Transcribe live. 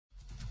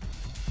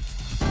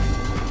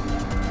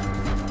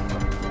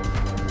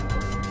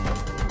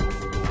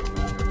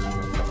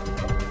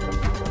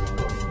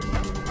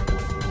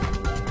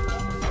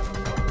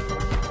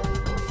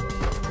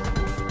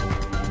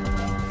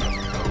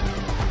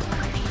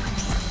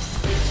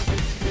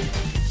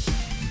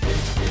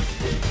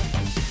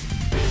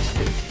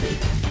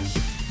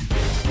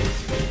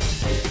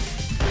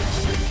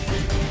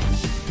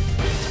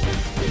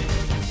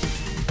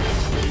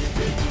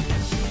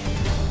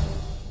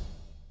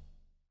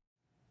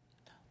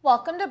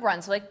Welcome to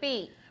Brunswick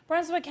Beat,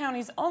 Brunswick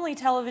County's only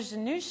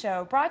television news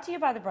show, brought to you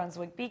by the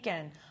Brunswick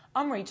Beacon.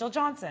 I'm Rachel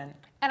Johnson.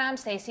 and I'm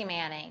Stacy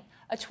Manning.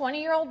 A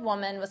 20-year-old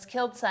woman was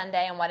killed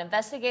Sunday in what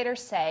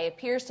investigators say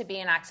appears to be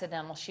an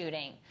accidental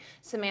shooting.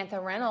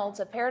 Samantha Reynolds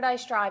of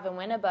Paradise Drive in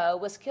Winnebago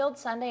was killed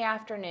Sunday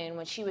afternoon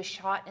when she was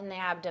shot in the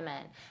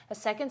abdomen. A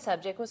second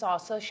subject was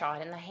also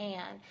shot in the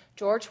hand.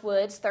 George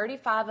Woods,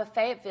 35 of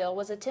Fayetteville,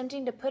 was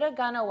attempting to put a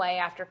gun away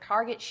after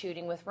target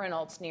shooting with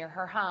Reynolds near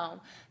her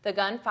home. The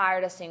gun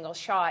fired a single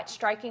shot,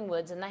 striking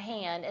Woods in the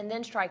hand and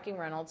then striking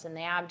Reynolds in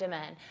the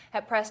abdomen.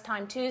 At press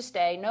time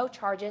Tuesday, no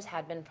charges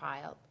had been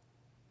filed.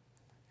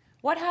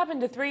 What happened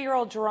to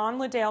 3-year-old Jerron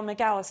Liddale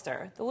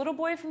McAllister? The little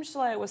boy from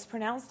Charlotte was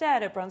pronounced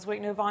dead at Brunswick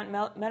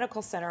Novant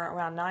Medical Center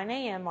around 9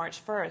 a.m.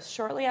 March 1st,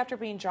 shortly after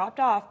being dropped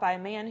off by a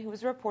man who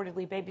was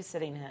reportedly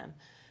babysitting him.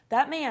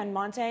 That man,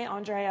 Monte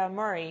Andrea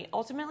Murray,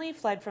 ultimately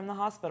fled from the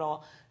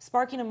hospital,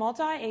 sparking a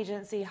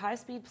multi-agency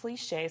high-speed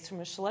police chase from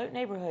a Charlotte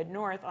neighborhood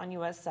north on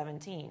US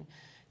 17.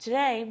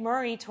 Today,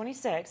 Murray,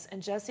 26,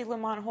 and Jesse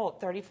Lamont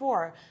Holt,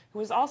 34, who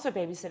was also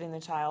babysitting the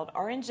child,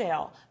 are in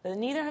jail, but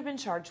neither have been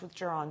charged with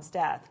Jerron's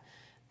death.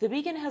 The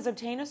Beacon has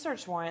obtained a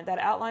search warrant that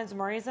outlines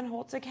Murray's and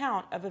Holt's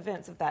account of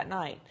events of that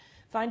night.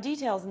 Find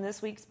details in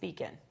this week's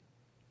Beacon.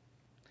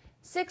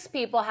 6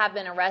 people have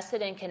been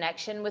arrested in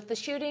connection with the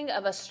shooting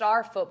of a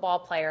star football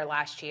player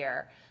last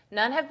year.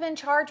 None have been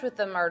charged with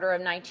the murder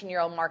of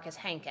 19-year-old Marcus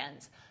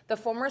Hankins. The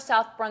former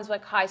South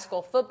Brunswick High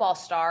School football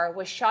star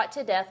was shot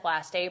to death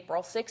last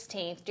April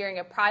 16th during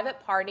a private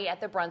party at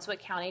the Brunswick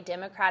County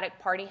Democratic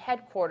Party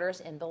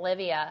headquarters in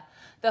Bolivia.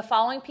 The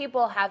following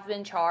people have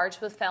been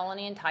charged with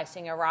felony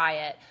enticing a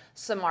riot: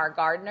 Samar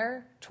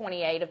Gardner,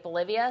 28 of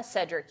Bolivia;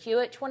 Cedric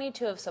Hewitt,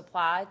 22 of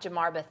Supply;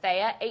 Jamar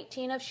Bethea,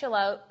 18 of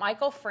Charlotte;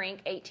 Michael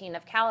Frink, 18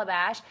 of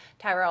Calabash;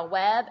 Tyrell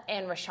Webb,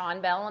 and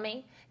Rashawn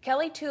Bellamy.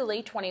 Kelly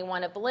Tooley,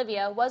 21 of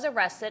Bolivia, was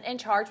arrested and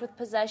charged with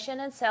possession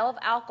and sale of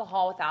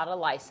alcohol without a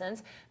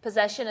license,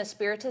 possession of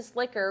spirituous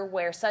liquor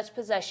where such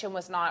possession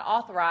was not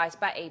authorized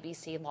by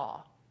ABC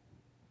law.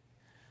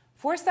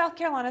 4 South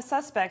Carolina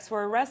suspects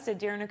were arrested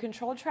during a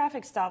controlled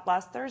traffic stop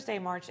last Thursday,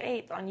 March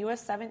 8th, on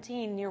US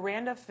 17 near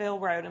Randolph-Ville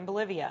Road in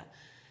Bolivia.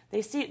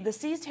 The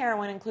seized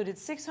heroin included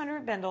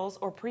 600 bundles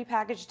or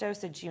prepackaged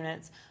dosage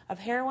units of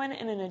heroin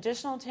and an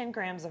additional 10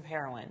 grams of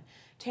heroin.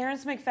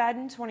 Terrence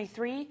McFadden,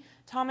 23,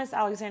 Thomas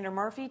Alexander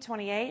Murphy,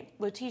 28,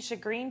 Letitia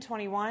Green,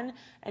 21,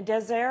 and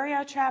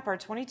Desiria Trapper,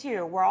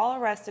 22, were all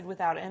arrested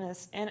without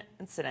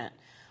incident.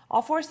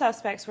 All 4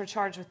 suspects were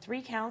charged with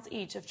 3 counts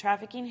each of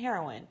trafficking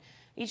heroin.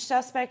 Each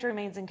suspect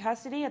remains in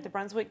custody at the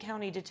Brunswick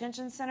County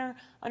Detention Center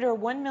under a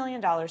 $1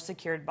 million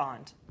secured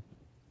bond.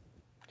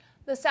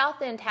 The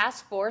South End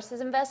Task Force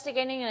is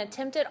investigating an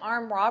attempted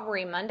armed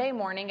robbery Monday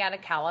morning at a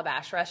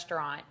Calabash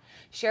restaurant.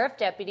 Sheriff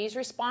deputies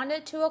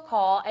responded to a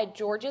call at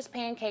George's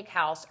Pancake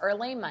House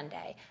early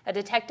Monday. A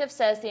detective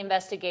says the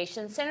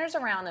investigation centers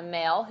around a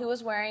male who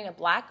was wearing a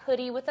black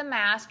hoodie with a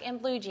mask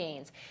and blue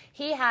jeans.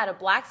 He had a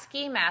black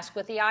ski mask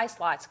with the eye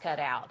slots cut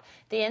out.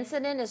 The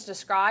incident is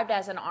described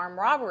as an armed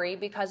robbery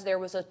because there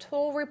was a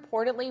tool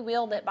reportedly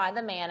wielded by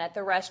the man at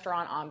the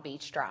restaurant on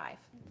Beach Drive.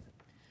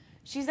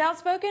 She's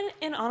outspoken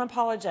and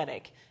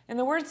unapologetic. In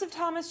the words of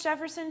Thomas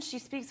Jefferson, she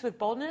speaks with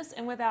boldness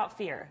and without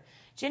fear.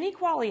 Jenny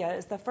Qualia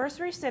is the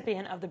first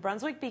recipient of the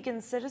Brunswick Beacon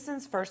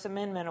Citizens First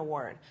Amendment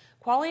Award.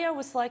 Qualia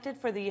was selected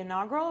for the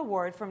inaugural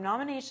award from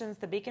nominations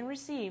the Beacon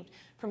received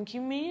from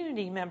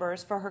community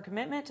members for her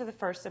commitment to the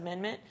First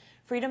Amendment,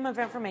 freedom of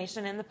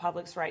information, and the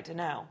public's right to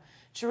know.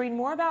 To read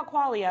more about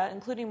Qualia,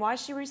 including why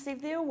she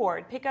received the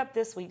award, pick up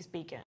this week's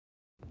Beacon.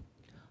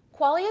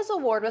 Qualia's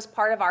award was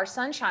part of our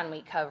Sunshine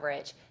Week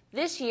coverage.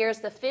 This year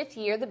is the 5th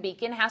year the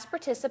Beacon has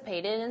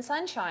participated in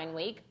Sunshine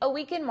Week, a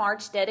week in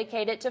March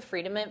dedicated to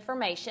freedom of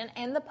information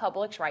and the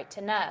public's right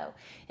to know.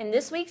 In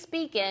this week's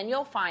Beacon,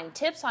 you'll find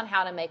tips on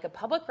how to make a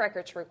public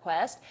records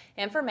request,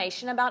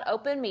 information about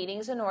open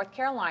meetings in North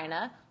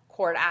Carolina,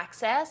 court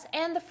access,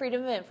 and the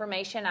Freedom of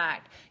Information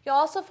Act. You'll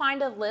also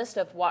find a list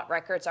of what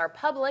records are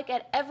public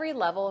at every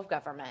level of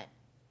government.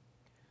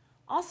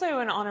 Also,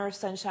 in honor of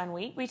Sunshine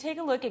Week, we take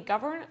a look at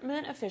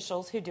government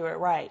officials who do it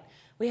right.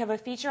 We have a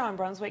feature on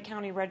Brunswick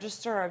County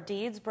Register of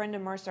Deeds Brenda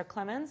Mercer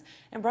Clemens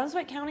and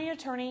Brunswick County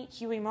Attorney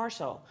Huey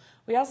Marshall.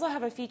 We also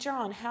have a feature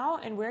on how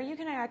and where you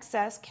can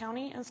access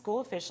county and school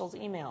officials'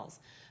 emails.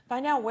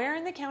 Find out where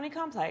in the county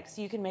complex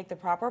you can make the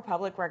proper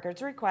public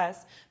records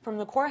requests from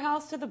the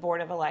courthouse to the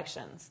Board of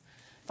Elections.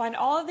 Find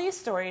all of these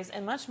stories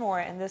and much more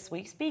in this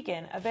week's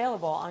Beacon,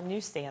 available on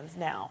newsstands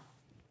now.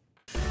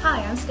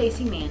 Hi, I'm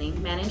Stacy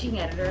Manning, Managing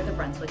Editor of the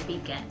Brunswick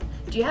Beacon.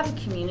 Do you have a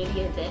community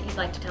event you'd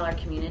like to tell our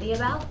community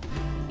about?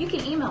 You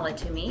can email it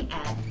to me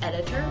at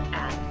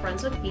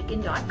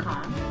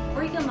editor@brunswickbeacon.com,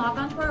 or you can log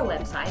on to our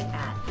website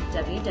at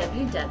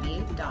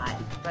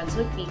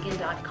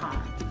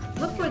www.brunswickbeacon.com.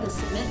 Look for the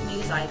Submit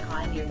News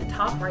icon near the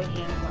top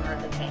right-hand corner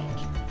of the page.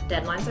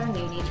 Deadlines are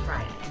noon each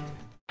Friday.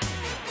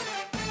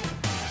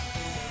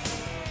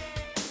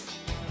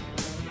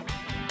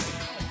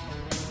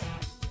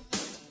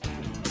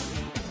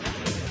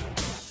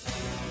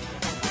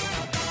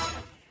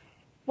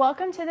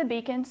 Welcome to the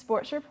Beacon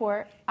Sports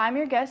Report. I'm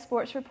your guest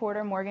sports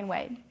reporter, Morgan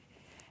Wade.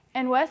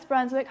 In West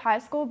Brunswick High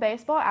School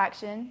baseball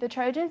action, the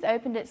Trojans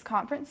opened its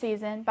conference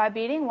season by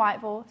beating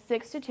Whiteville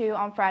 6-2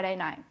 on Friday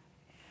night.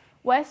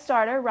 West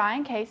starter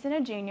Ryan Kaysen, a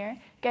junior,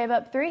 gave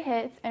up 3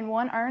 hits and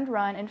 1 earned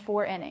run in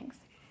 4 innings.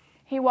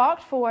 He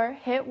walked 4,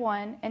 hit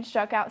 1, and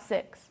struck out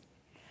 6.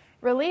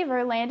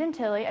 Reliever Landon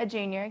Tilley, a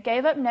junior,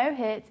 gave up no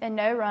hits and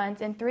no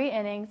runs in 3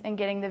 innings and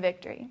getting the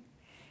victory.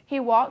 He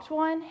walked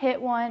 1, hit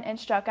 1, and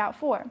struck out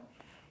 4.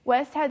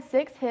 West had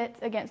 6 hits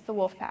against the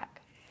Wolfpack.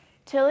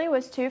 Tilley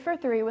was 2 for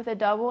 3 with a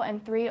double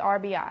and 3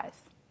 RBIs.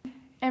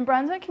 In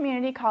Brunswick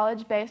Community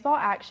College baseball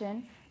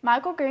action,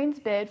 Michael Green's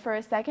bid for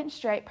a second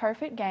straight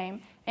perfect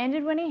game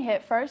ended when he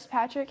hit first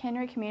Patrick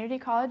Henry Community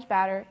College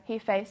batter he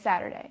faced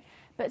Saturday,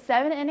 but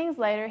 7 innings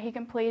later he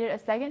completed a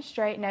second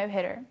straight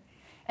no-hitter.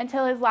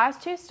 Until his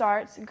last 2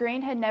 starts,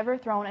 Green had never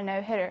thrown a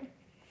no-hitter.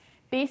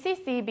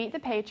 BCC beat the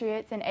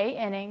Patriots in 8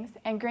 innings,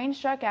 and Green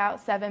struck out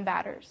 7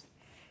 batters.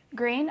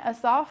 Green, a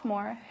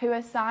sophomore who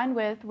has signed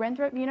with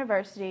Winthrop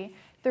University,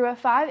 threw a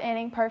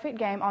 5-inning perfect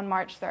game on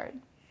March 3rd.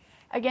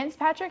 Against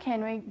Patrick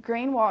Henry,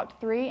 Green walked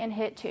 3 and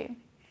hit 2.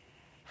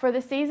 For the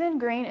season,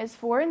 Green is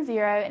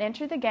 4-0 and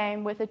entered the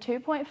game with a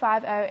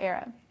 2.50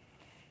 ERA.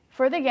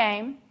 For the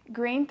game,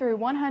 Green threw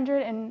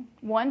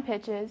 101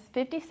 pitches,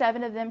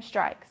 57 of them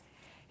strikes.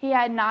 He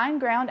had 9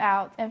 ground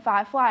outs and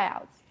 5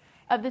 flyouts.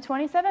 Of the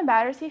 27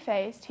 batters he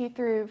faced, he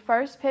threw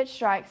first pitch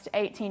strikes to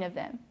 18 of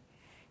them.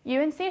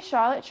 UNC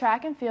Charlotte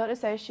Track and Field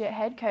Associate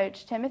Head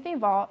Coach Timothy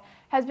Vaught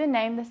has been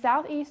named the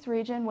Southeast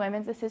Region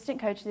Women's Assistant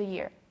Coach of the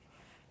Year.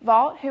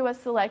 Vaught, who was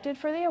selected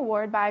for the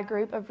award by a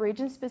group of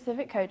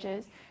region-specific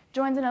coaches,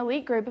 joins an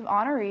elite group of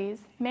honorees,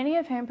 many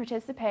of whom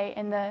participate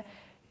in the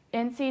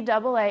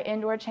NCAA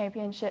Indoor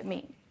Championship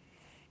meet.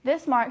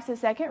 This marks the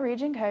second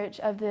Region Coach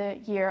of the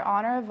Year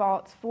honor of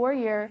Vaught's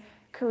 4-year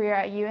career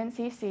at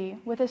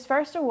UNCC, with his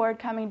first award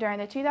coming during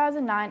the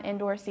 2009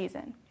 indoor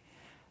season.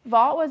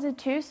 Vaught was a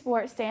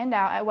 2-sport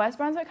standout at West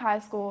Brunswick High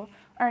School,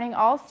 earning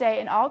All-State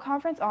and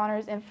All-Conference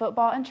honors in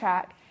football and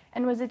track,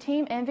 and was a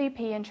team MVP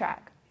in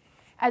track.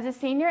 As a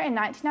senior in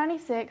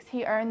 1996,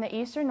 he earned the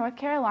Eastern North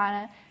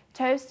Carolina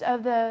Toast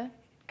of the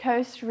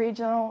Coast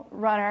Regional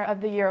Runner of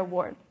the Year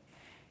award.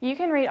 You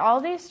can read all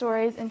these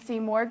stories and see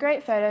more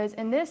great photos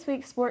in this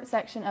week's sports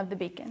section of the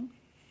Beacon.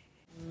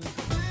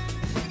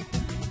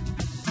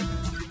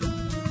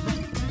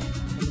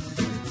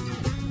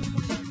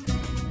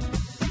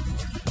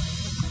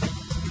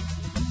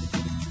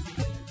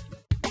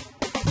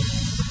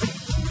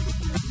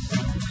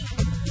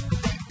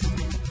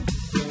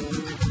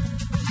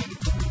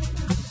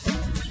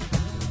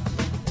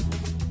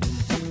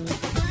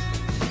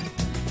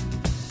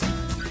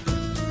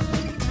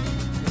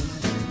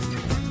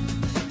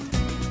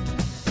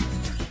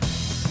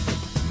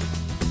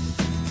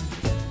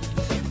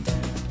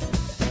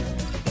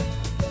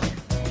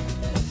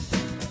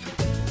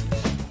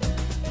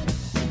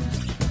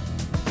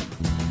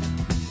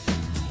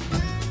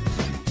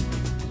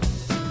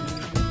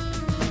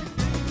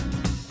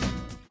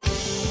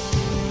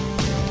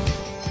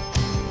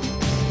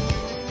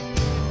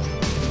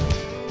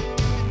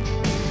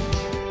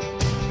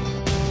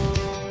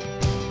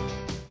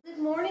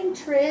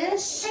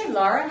 Trish. Hey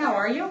Laura, how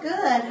are you?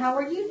 Good. How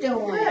are you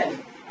doing? Good.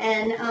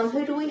 And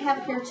who do we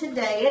have here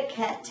today at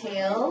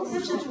Cattails?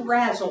 This is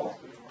Razzle.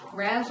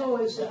 Razzle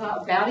is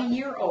about a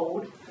year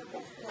old.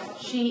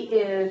 She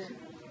is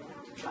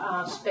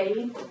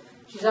spayed.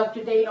 She's up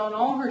to date on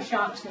all her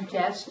shots and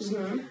tests.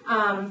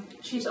 Mm-hmm.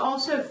 She's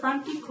also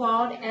front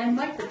declawed and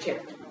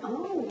microchipped.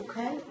 Oh,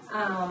 okay.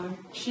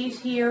 She's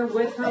here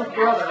with her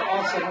brother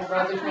also. Her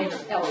brother's name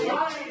is Elliot.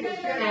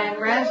 And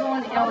Razzle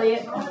and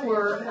Elliot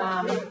were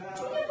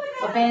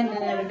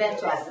abandoned at a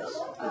vet's office.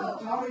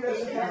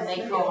 And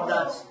they called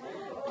us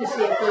to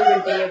see if we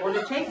would be able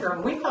to take her.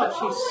 And we thought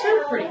she's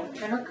so pretty.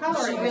 And her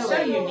coloring is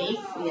so unique.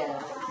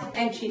 Yes.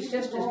 And she's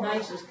just as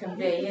nice as can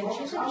be. And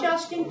she's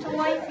adjusting to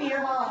life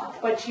here.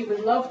 But she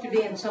would love to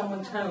be in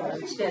someone's home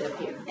instead of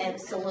here.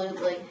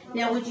 Absolutely.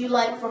 Now, would you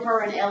like for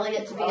her and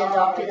Elliot to be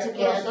adopted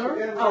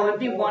together? Oh, it'd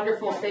be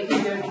wonderful if they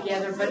could go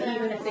together. But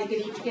even if they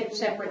could each get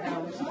separate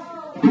homes.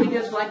 We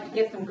just like to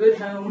get them good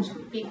homes,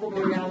 people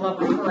who are going to love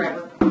them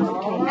forever.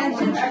 And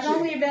since she's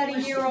only about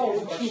a year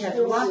old, she has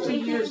lots of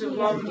years of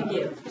love to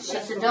give.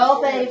 She's a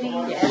doll baby.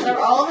 As are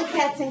all the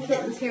cats and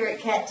kittens here at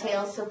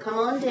Cattails. So come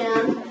on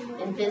down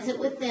and visit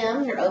with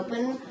them. They're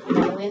open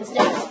on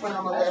Wednesdays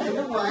from 11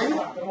 to 1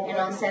 and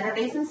on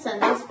Saturdays and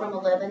Sundays from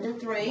 11 to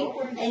 3.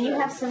 And you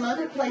have some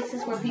other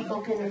places where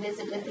people can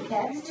visit with the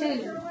cats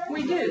too.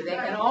 We do. They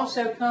can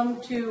also come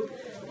to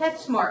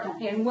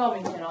PetSmart in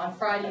Wilmington on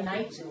Friday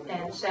nights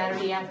and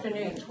Saturday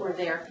afternoons. We're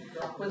there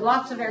with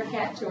lots of our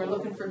cats who are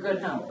looking for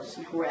good homes.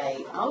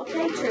 Great.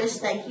 Okay, Trish,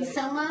 thank you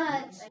so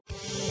much.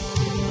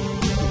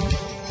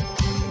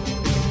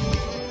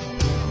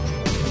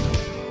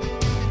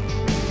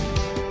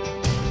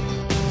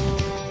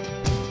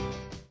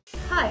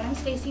 Hi, I'm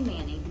Stacy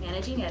Manning,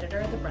 Managing Editor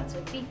of the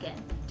Brunswick Beacon.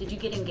 Did you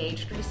get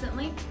engaged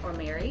recently or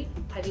married?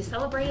 Have you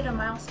celebrated a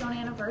milestone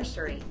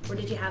anniversary? Or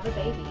did you have a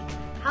baby?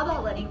 How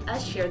about letting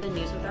us share the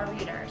news with our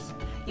readers?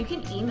 You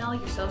can email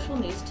your social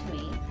news to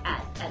me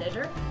at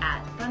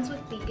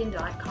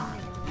editor@brunswickbeacon.com,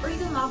 or you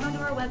can log on to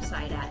our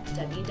website at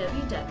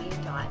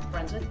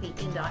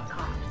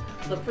www.brunswickbeacon.com.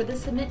 Look for the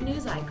Submit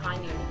News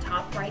icon near the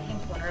top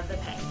right-hand corner of the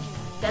page.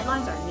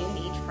 Deadlines are noon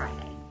each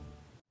Friday.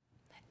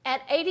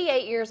 At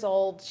 88 years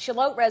old,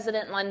 Shallotte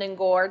resident London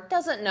Gore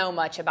doesn't know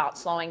much about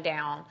slowing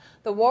down.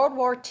 The World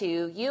War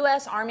II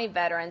U.S. Army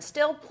veteran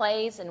still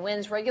plays and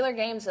wins regular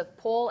games of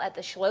pool at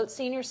the Shallotte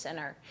Senior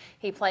Center.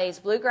 He plays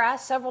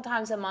bluegrass several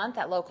times a month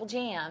at local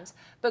jams.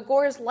 But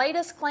Gore's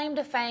latest claim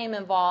to fame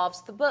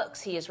involves the books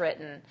he has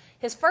written.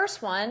 His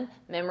first one,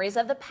 Memories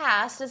of the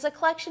Past, is a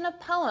collection of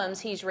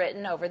poems he's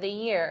written over the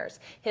years.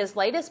 His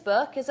latest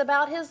book is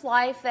about his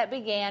life that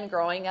began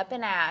growing up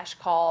in Ash,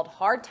 called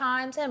Hard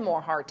Times and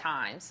More Hard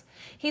Times.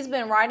 He's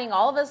been writing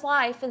all of his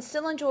life and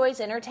still enjoys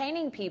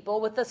entertaining people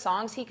with the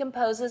songs he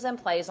composes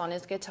and plays on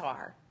his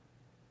guitar.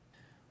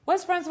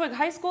 West Brunswick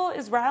High School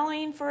is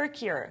rallying for a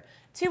cure.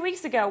 2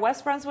 weeks ago,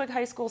 West Brunswick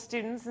High School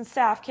students and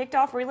staff kicked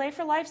off Relay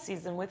for Life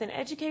season with an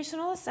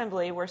educational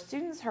assembly where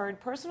students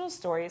heard personal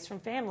stories from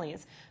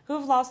families who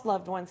have lost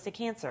loved ones to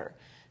cancer.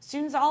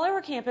 Students all over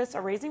campus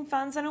are raising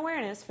funds and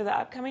awareness for the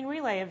upcoming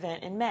Relay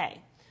event in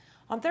May.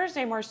 On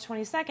Thursday, March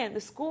 22nd,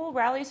 the school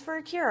Rallies for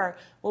a Cure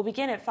will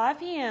begin at 5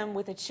 p.m.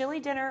 with a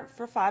chili dinner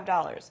for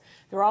 $5.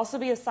 There will also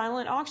be a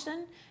silent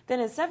auction. Then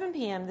at 7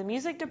 p.m., the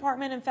music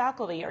department and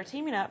faculty are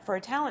teaming up for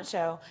a talent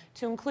show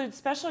to include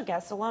special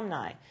guest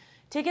alumni.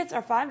 Tickets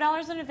are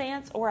 $5 in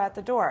advance or at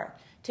the door.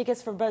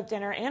 Tickets for both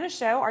dinner and a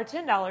show are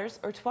 $10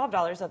 or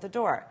 $12 at the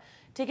door.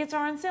 Tickets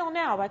are on sale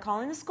now by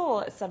calling the school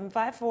at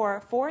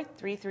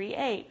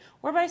 754-4338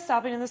 or by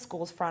stopping in the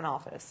school's front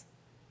office.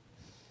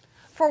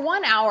 For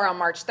 1 hour on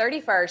March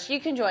 31st,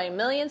 you can join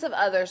millions of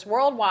others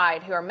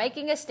worldwide who are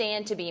making a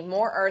stand to be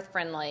more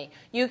earth-friendly.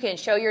 You can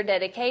show your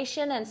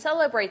dedication and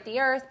celebrate the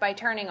earth by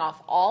turning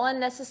off all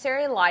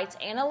unnecessary lights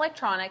and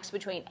electronics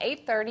between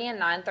 8:30 and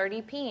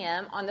 9:30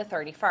 p.m. on the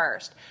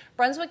 31st.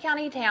 Brunswick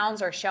County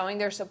towns are showing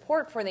their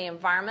support for the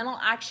environmental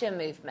action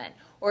movement.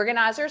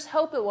 Organizers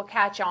hope it will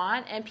catch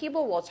on and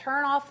people will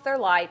turn off their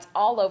lights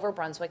all over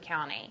Brunswick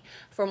County.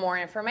 For more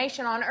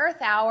information on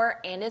Earth Hour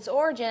and its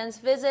origins,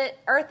 visit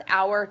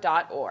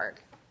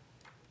earthhour.org.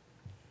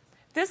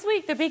 This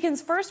week, the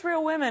Beacon's first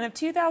Real Women of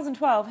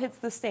 2012 hits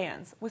the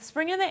stands. With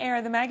spring in the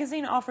air, the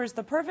magazine offers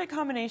the perfect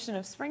combination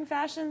of spring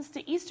fashions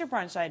to Easter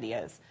brunch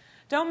ideas.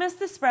 Don't miss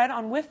the spread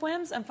on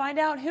Whims and find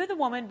out who the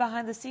woman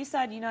behind the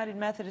Seaside United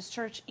Methodist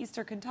Church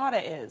Easter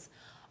Cantata is.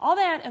 All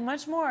that and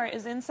much more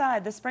is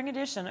inside the spring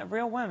edition of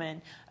Real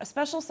Women, a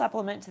special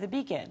supplement to the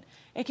Beacon.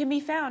 It can be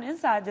found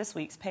inside this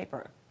week's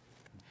paper.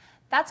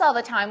 That's all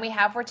the time we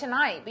have for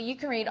tonight, but you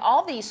can read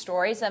all these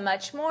stories and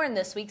much more in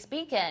this week's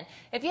Beacon.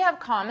 If you have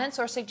comments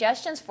or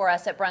suggestions for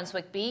us at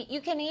Brunswick Beat, you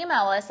can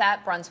email us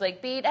at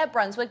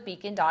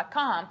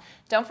brunswickbeat@brunswickbeacon.com.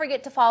 Don't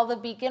forget to follow the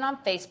Beacon on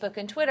Facebook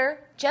and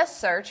Twitter.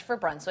 Just search for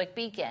Brunswick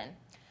Beacon.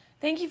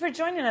 Thank you for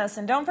joining us,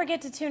 and don't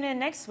forget to tune in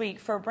next week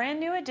for a brand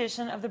new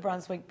edition of the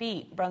Brunswick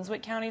Beat,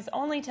 Brunswick County's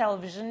only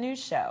television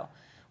news show.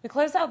 We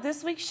close out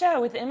this week's show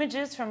with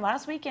images from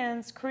last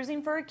weekend's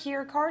Cruising for a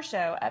Cure car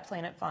show at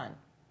Planet Fun.